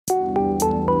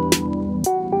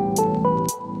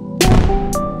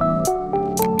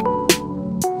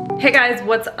Hey guys,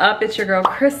 what's up? It's your girl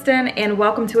Kristyn and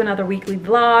welcome to another weekly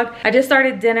vlog. I just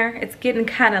started dinner. It's getting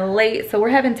kind of late, so we're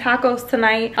having tacos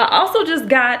tonight. I also just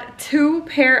got 2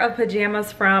 pair of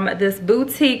pajamas from this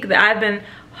boutique that I've been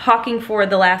hawking for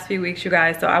the last few weeks, you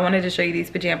guys. So I wanted to show you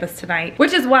these pajamas tonight,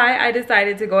 which is why I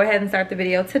decided to go ahead and start the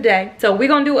video today. So we're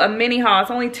gonna do a mini haul. It's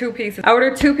only 2 pieces. I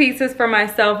ordered 2 pieces for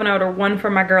myself and I ordered 1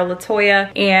 for my girl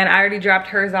Latoya, and I already dropped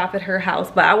hers off at her house,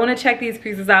 but I want to check these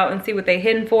pieces out and see what they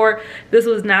hitting for. This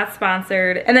was not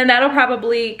sponsored. And then that'll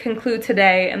probably conclude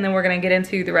today, and then we're gonna get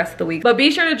into the rest of the week. But be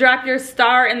sure to drop your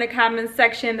star in the comments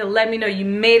section to let me know you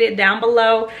made it down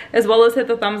below, as well as hit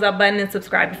the thumbs up button and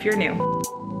subscribe if you're new.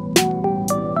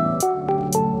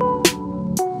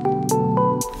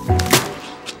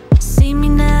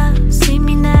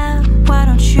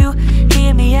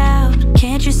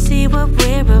 Can't you see what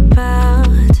we're about?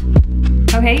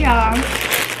 Okay, y'all.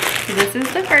 So this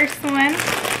is the first one.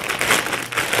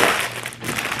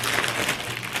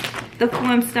 The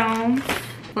Flintstones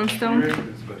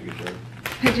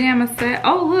pajama set.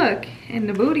 Oh, look, in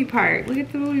the booty part. Look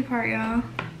at the booty part, y'all.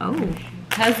 Oh,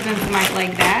 husbands might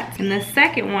like that. And the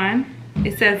second one,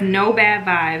 it says no bad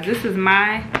vibes. This is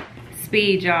my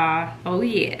speed, y'all. Oh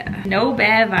yeah, no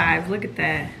bad vibes. Look at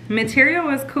that. Material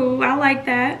is cool. I like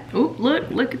that. Oop,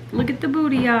 look at the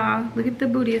booty, y'all. Look at the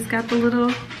booty. It's got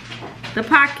the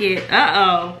pocket.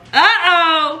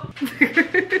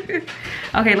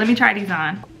 Okay, let me try these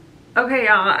on. Okay,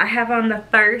 y'all, I have on the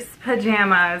first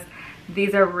pajamas.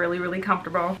 These are really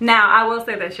comfortable. Now, I will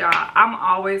say this, y'all. I'm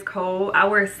always cold. I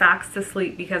wear socks to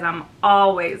sleep because I'm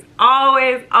always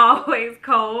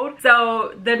cold.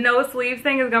 So the no sleeves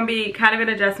thing is gonna be kind of an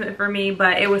adjustment for me,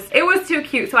 but it was too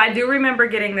cute. So I do remember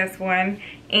getting this one,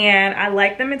 and I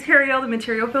like the material. The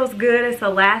material feels good. It's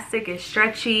elastic, it's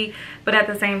stretchy, but at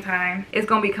the same time, it's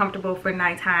gonna be comfortable for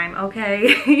nighttime,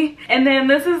 okay? And then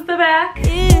this is the back.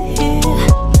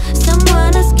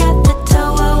 Someone has got the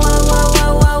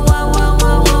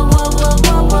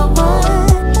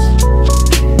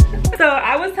So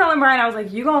I was telling Brian, I was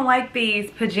like, you gonna like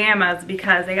these pajamas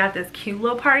because they got this cute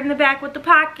little part in the back with the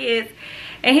pockets.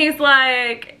 And he's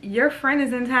like, your friend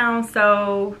is in town,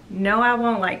 so no, I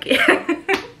won't like it.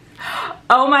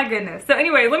 Oh my goodness. So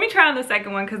anyway, let me try on the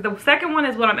second one, because the second one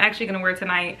is what I'm actually gonna wear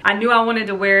tonight. I knew I wanted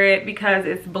to wear it because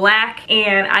it's black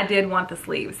and I did want the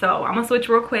sleeve. So I'm gonna switch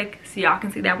real quick so y'all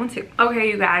can see that one too. Okay,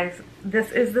 you guys.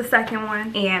 This is the second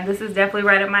one, and this is definitely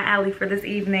right up my alley for this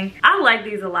evening. I like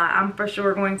these a lot. I'm for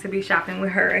sure going to be shopping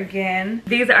with her again.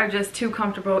 These are just too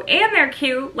comfortable, and they're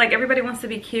cute. Like, everybody wants to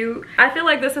be cute. I feel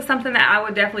like this is something that I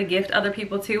would definitely gift other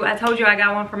people too. I told you I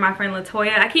got one for my friend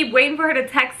Latoya. I keep waiting for her to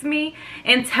text me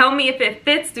and tell me if it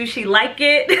fits. Do she like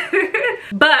it?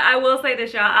 But I will say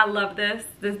this, y'all. I love this.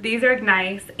 These are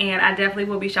nice, and I definitely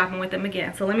will be shopping with them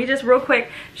again. So let me just real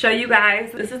quick show you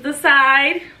guys. This is the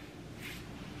side.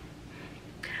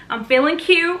 I'm feeling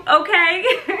cute, okay?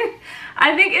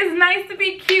 I think it's nice to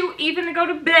be cute, even to go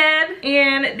to bed.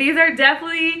 And these are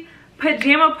definitely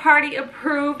pajama party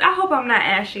approved. I hope I'm not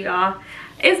ashy, y'all.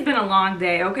 It's been a long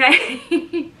day,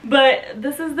 okay? But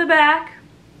this is the back.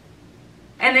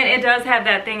 And then it does have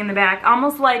that thing in the back,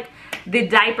 almost like the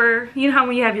diaper. You know how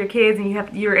when you have your kids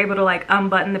and you're able to like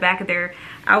unbutton the back of their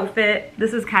outfit?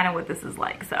 This is kind of what this is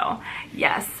like. So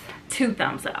yes, 2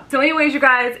 thumbs up. So anyways, you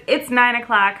guys, it's 9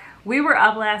 o'clock. We were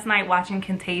up last night watching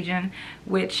Contagion,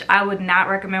 which I would not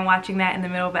recommend watching that in the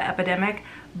middle of an epidemic.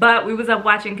 But we was up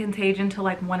watching Contagion till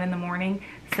like 1 in the morning.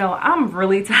 So I'm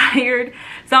really tired.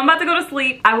 So I'm about to go to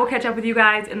sleep. I will catch up with you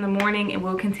guys in the morning and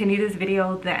we'll continue this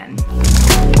video then.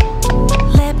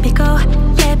 Let me go,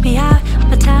 let me out.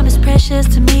 My time is precious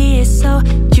to me, so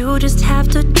you just have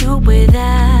to do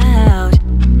without.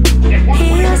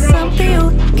 Here's something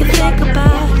you can think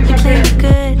about. You play it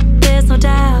good, there's no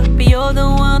doubt, but you're the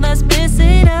one that's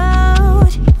missing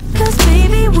out. Cause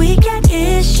baby, we got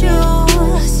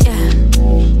issues, yeah.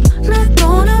 Not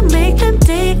gonna make them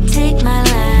dictate my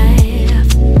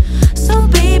life. So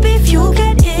baby, if you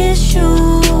got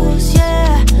issues,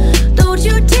 yeah, don't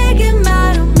you take them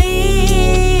out of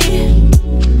me.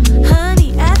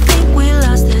 Honey, I think we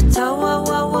lost the touch.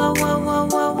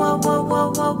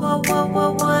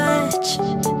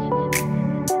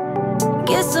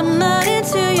 Guess I'm not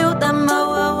into you that much.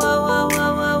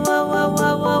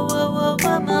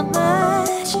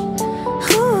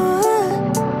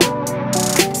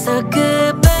 So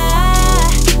goodbye,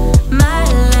 my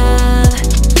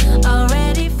love.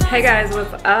 Already. Hey guys,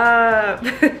 what's up?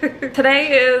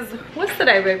 Today is, what's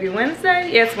today, baby? Wednesday?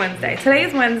 Yeah, it's Wednesday. Today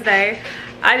is Wednesday.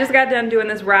 I just got done doing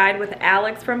this ride with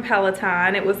Alex from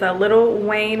Peloton. It was a Little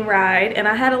Wayne ride and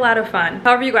I had a lot of fun.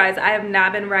 However, you guys, I have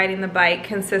not been riding the bike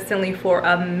consistently for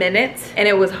a minute and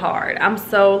it was hard. I'm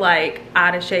so like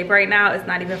out of shape right now, it's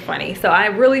not even funny. So I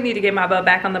really need to get my butt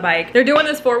back on the bike. They're doing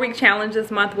this 4-week challenge this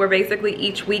month where basically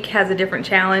each week has a different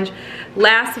challenge.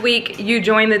 Last week you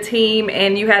joined the team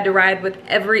and you had to ride with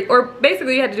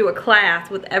basically you had to do a class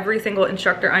with every single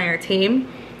instructor on your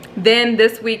team. Then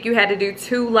this week you had to do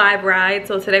 2 live rides.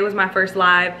 So today was my first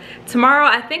live. Tomorrow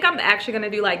I think I'm actually gonna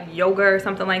do like yoga or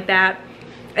something like that.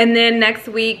 And then next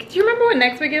week, do you remember what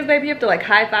next week is, baby? You have to like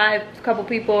high five a couple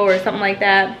people or something like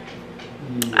that.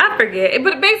 I forget,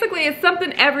 but basically it's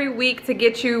something every week to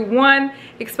get you, 1,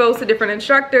 exposed to different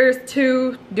instructors,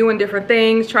 2, doing different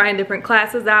things, trying different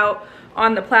classes out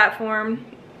on the platform.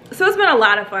 So it's been a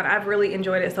lot of fun. I've really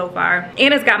enjoyed it so far.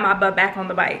 And it's got my butt back on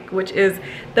the bike, which is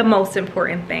the most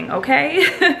important thing, okay?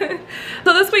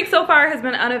 So this week so far has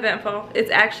been uneventful.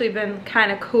 It's actually been kind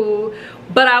of cool.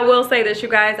 But I will say this, you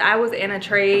guys, I was in a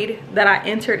trade that I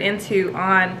entered into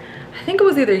on, I think it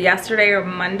was either yesterday or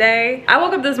Monday. I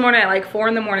woke up this morning at like 4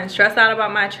 in the morning, stressed out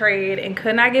about my trade and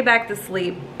could not get back to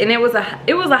sleep. And it was a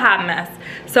hot mess.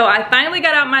 So I finally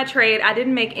got out my trade. I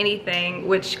didn't make anything,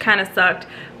 which kind of sucked,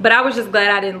 but I was just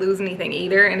glad I didn't lose anything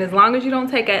either. And as long as you don't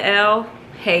take a L,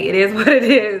 hey, it is what it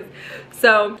is.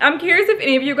 So I'm curious if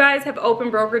any of you guys have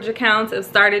opened brokerage accounts, have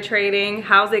started trading.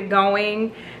 How's it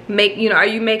going? Are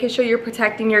you making sure you're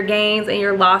protecting your gains and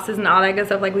your losses and all that good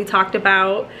stuff like we talked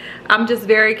about? I'm just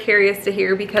very curious to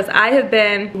hear because I have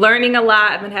been learning a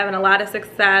lot. I've been having a lot of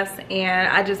success and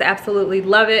I just absolutely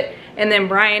love it. And then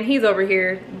Brian, he's over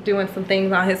here doing some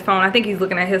things on his phone. I think he's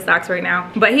looking at his stocks right now,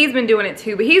 but he's been doing it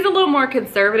too. But he's a little more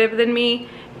conservative than me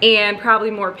and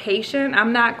probably more patient.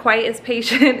 I'm not quite as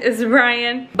patient as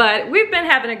Brian, but we've been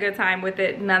having a good time with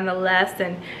it nonetheless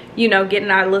and,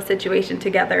 getting our little situation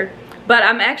together. But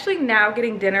I'm actually now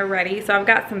getting dinner ready. So I've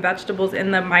got some vegetables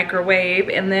in the microwave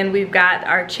and then we've got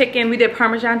our chicken. We did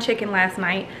Parmesan chicken last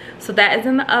night. So that is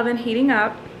in the oven heating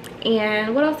up.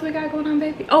 And what else do we got going on,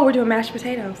 baby? Oh, we're doing mashed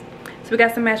potatoes. So we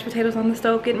got some mashed potatoes on the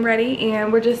stove getting ready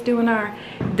and we're just doing our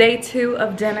day 2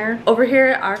 of dinner over here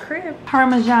at our crib.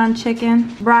 Parmesan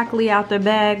chicken, broccoli out the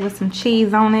bag with some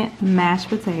cheese on it, mashed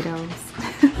potatoes.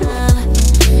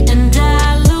 And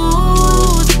I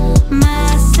lose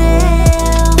myself.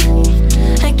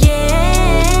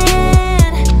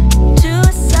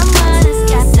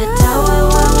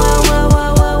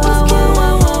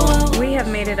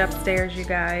 Upstairs, you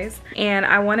guys, and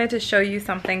I wanted to show you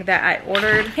something that I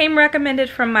ordered. Came recommended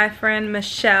from my friend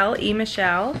Michelle,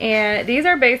 Michelle, and these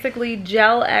are basically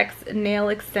Gel X nail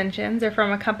extensions. They're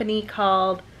from a company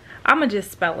called, I'm gonna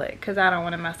just spell it because I don't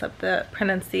want to mess up the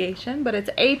pronunciation, but it's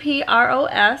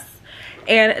APROS.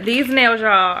 And these nails,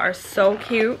 y'all, are so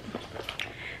cute.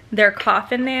 They're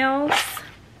coffin nails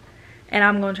and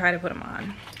I'm gonna try to put them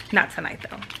on, not tonight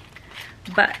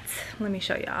though, but let me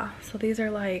show y'all. So these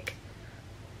are like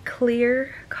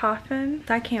clear coffin.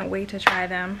 I can't wait to try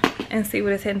them and see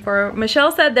what it's hitting for.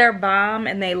 Michelle said they're bomb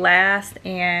and they last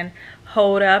and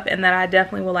hold up and that I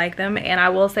definitely will like them. And I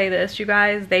will say this, you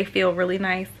guys, they feel really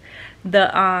nice.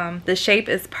 The shape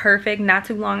is perfect, not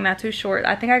too long, not too short.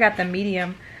 I think I got the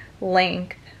medium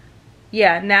length.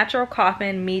 Yeah, natural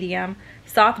coffin, medium,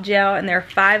 soft gel, and they're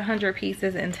 500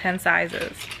 pieces in 10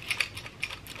 sizes.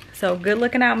 So good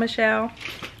looking out, Michelle.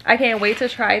 I can't wait to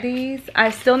try these. I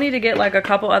still need to get like a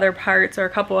couple other parts or a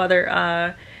couple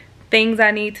other things I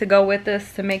need to go with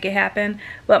this to make it happen.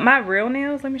 But my real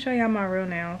nails, let me show y'all my real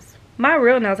nails. My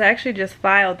real nails, I actually just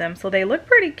filed them, so they look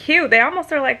pretty cute. They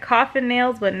almost are like coffin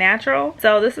nails but natural.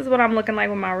 So this is what I'm looking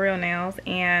like with my real nails.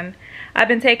 And I've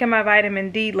been taking my vitamin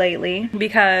D lately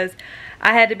because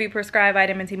I had to be prescribed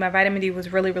vitamin D. My vitamin D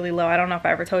was really, really low. I don't know if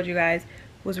I ever told you guys.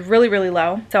 Was really, really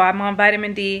low. So I'm on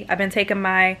vitamin D. I've been taking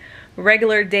my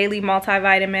regular daily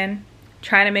multivitamin,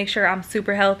 trying to make sure I'm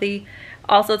super healthy.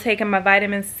 Also taking my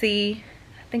vitamin C.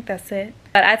 I think that's it.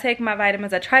 But I take my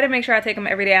vitamins. I try to make sure I take them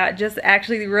every day. I just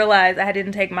actually realized I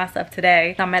didn't take my stuff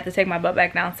today. So I'm gonna have to take my butt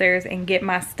back downstairs and get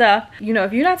my stuff.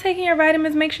 If you're not taking your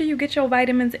vitamins, make sure you get your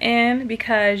vitamins in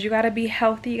because you gotta be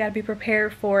healthy. You gotta be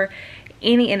prepared for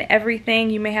any and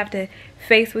everything you may have to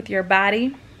face with your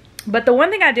body. But the one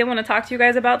thing I did want to talk to you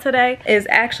guys about today is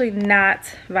actually not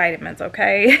vitamins,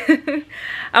 okay?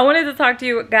 I wanted to talk to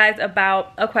you guys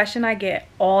about a question I get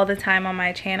all the time on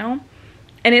my channel.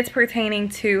 and it's pertaining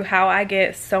to how I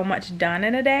get so much done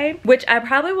in a day, which I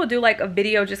probably will do like a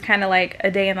video just kind of like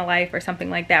a day in the life or something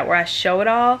like that where I show it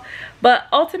all. But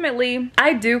ultimately,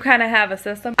 I do kind of have a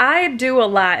system. I do a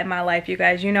lot in my life, you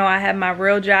guys. You know, I have my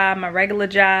real job, my regular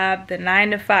job, the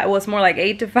 9 to 5, well, it's more like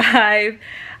 8 to 5.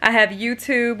 I have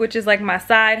YouTube, which is like my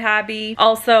side hobby.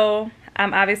 Also,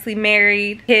 I'm obviously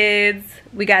married, kids.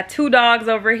 We got 2 dogs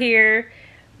over here.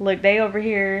 Look, they over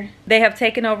here. They have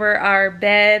taken over our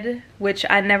bed, which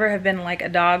I never have been like a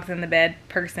dogs in the bed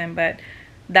person, but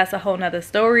that's a whole nother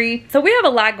story. So we have a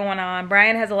lot going on.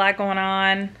 Brian has a lot going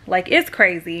on. Like, it's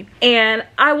crazy. And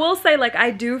I will say, like, I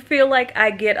do feel like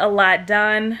I get a lot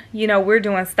done. You know, we're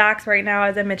doing stocks right now,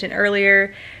 as I mentioned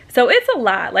earlier. So it's a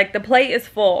lot. Like, the plate is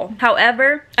full.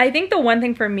 However, I think the one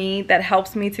thing for me that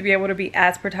helps me to be able to be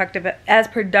as productive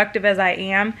as I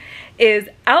am is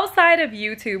outside of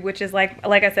YouTube, which is like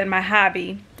I said, my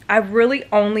hobby. I really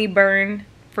only burn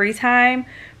free time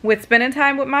with spending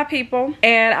time with my people,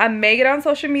 and I may get on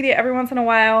social media every once in a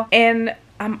while, and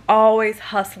I'm always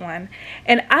hustling.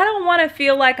 And I don't want to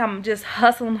feel like I'm just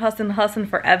hustling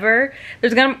forever.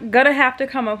 There's gonna have to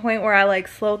come a point where I like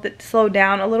slow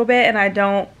down a little bit and I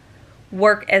don't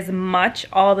work as much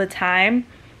all the time.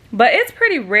 But it's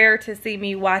pretty rare to see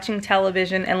me watching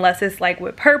television unless it's like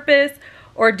with purpose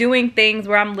or doing things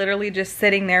where I'm literally just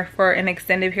sitting there for an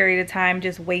extended period of time,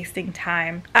 just wasting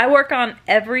time. I work on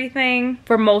everything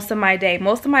for most of my day.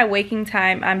 Most of my waking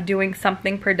time, I'm doing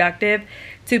something productive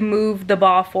to move the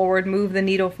ball forward, move the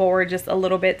needle forward just a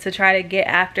little bit to try to get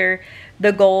after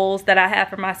the goals that I have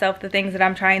for myself, the things that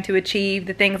I'm trying to achieve,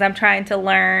 the things I'm trying to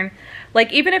learn.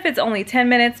 Like, even if it's only 10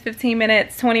 minutes, 15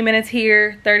 minutes, 20 minutes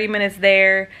here, 30 minutes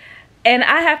there. And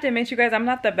I have to admit, you guys, I'm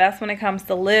not the best when it comes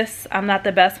to lists. I'm not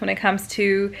the best when it comes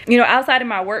to, you know, outside of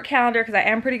my work calendar, because I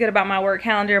am pretty good about my work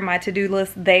calendar, my to-do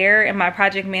list there, and my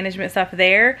project management stuff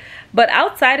there. But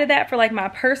outside of that, for like my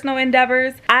personal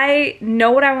endeavors, I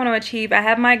know what I want to achieve. I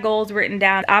have my goals written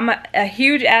down. I'm a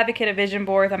huge advocate of vision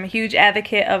boards. I'm a huge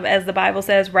advocate of, as the Bible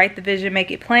says, write the vision, make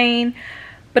it plain.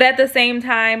 But at the same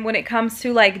time, when it comes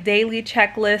to like daily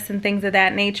checklists and things of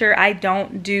that nature, I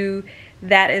don't do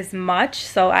that as much.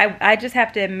 So I just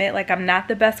have to admit, like, I'm not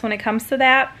the best when it comes to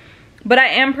that. But I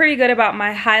am pretty good about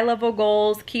my high level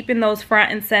goals, keeping those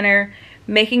front and center,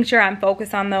 making sure I'm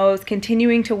focused on those,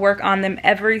 continuing to work on them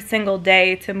every single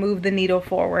day to move the needle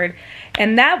forward.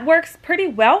 And that works pretty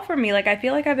well for me. Like, I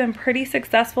feel like I've been pretty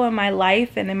successful in my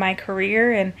life and in my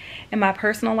career and in my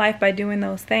personal life by doing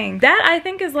those things. That, I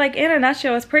think, is like, in a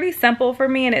nutshell, is pretty simple for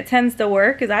me, and it tends to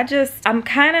work because I'm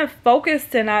kind of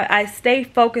focused, and I stay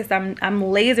focused. I'm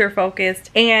laser focused.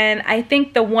 And I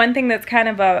think the one thing that's kind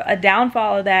of a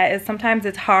downfall of that is sometimes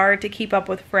it's hard to keep up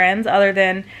with friends, other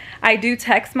than I do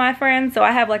text my friends. So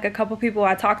I have like a couple people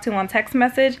I talk to on text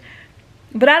message,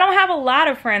 but I don't have a lot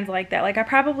of friends like that. Like, I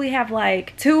probably have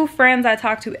like 2 friends I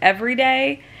talk to every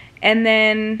day, and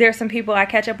then there's some people I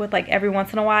catch up with like every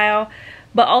once in a while.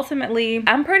 But ultimately,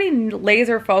 I'm pretty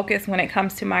laser focused when it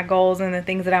comes to my goals and the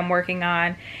things that I'm working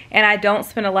on, and I don't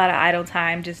spend a lot of idle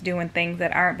time just doing things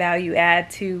that aren't value add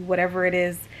to whatever it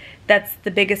is that's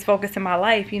the biggest focus in my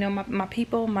life. You know, my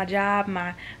people, my job,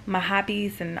 my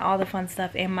hobbies, and all the fun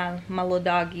stuff, and my little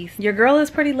doggies. Your girl is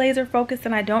pretty laser focused,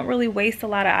 and I don't really waste a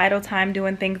lot of idle time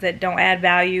doing things that don't add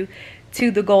value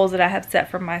to the goals that I have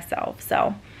set for myself.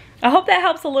 So I hope that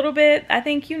helps a little bit. I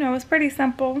think, you know, it's pretty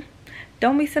simple.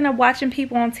 Don't be sitting up watching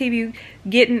people on TV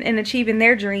getting and achieving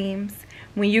their dreams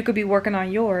when you could be working on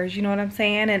yours. You know what I'm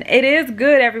saying? And it is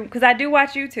good, because I do watch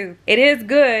YouTube. It is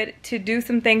good to do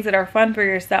some things that are fun for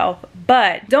yourself,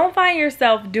 but don't find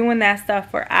yourself doing that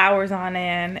stuff for hours on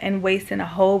end and wasting a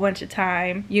whole bunch of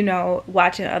time, you know,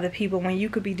 watching other people when you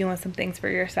could be doing some things for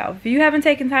yourself. If you haven't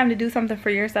taken time to do something for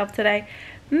yourself today,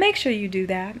 make sure you do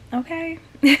that, okay?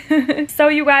 So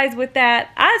you guys, with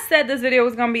that, I said this video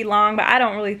was gonna be long, but I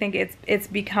don't really think it's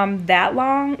become that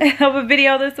long of a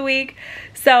video this week.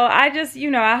 So I just, you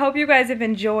know, I hope you guys have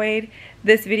enjoyed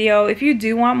this video. If you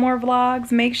do want more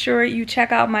vlogs, make sure you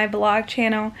check out my vlog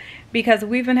channel, because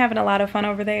we've been having a lot of fun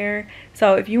over there.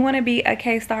 So if you want to be a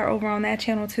K-star over on that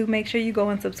channel too, make sure you go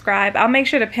and subscribe. I'll make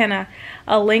sure to pin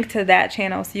a link to that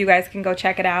channel so you guys can go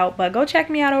check it out. But go check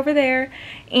me out over there.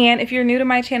 And if you're new to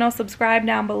my channel, subscribe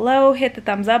down below, hit the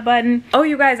thumbs up button. Oh,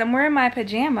 you guys, I'm wearing my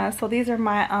pajamas. So these are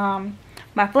my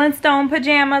my Flintstone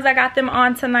pajamas. I got them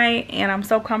on tonight and I'm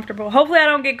so comfortable. Hopefully I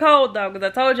don't get cold though, because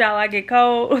I told y'all I get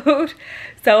cold.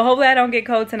 So hopefully I don't get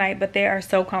cold tonight, but they are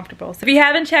so comfortable. So if you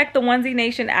haven't checked the Onsie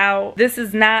Nation out, this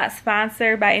is not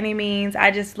sponsored by any means. I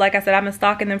just, like I said, I've been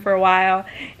stalking them for a while.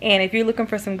 And if you're looking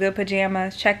for some good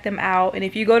pajamas, check them out. And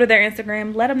if you go to their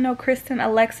Instagram, let them know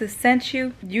Kristynalexis sent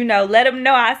you. You know, let them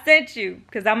know I sent you,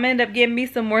 because I'm gonna end up getting me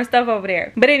some more stuff over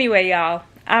there. But anyway, y'all,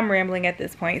 I'm rambling at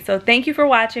this point. So thank you for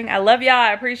watching. I love y'all.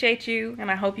 I appreciate you.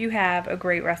 And I hope you have a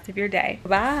great rest of your day.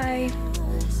 Bye.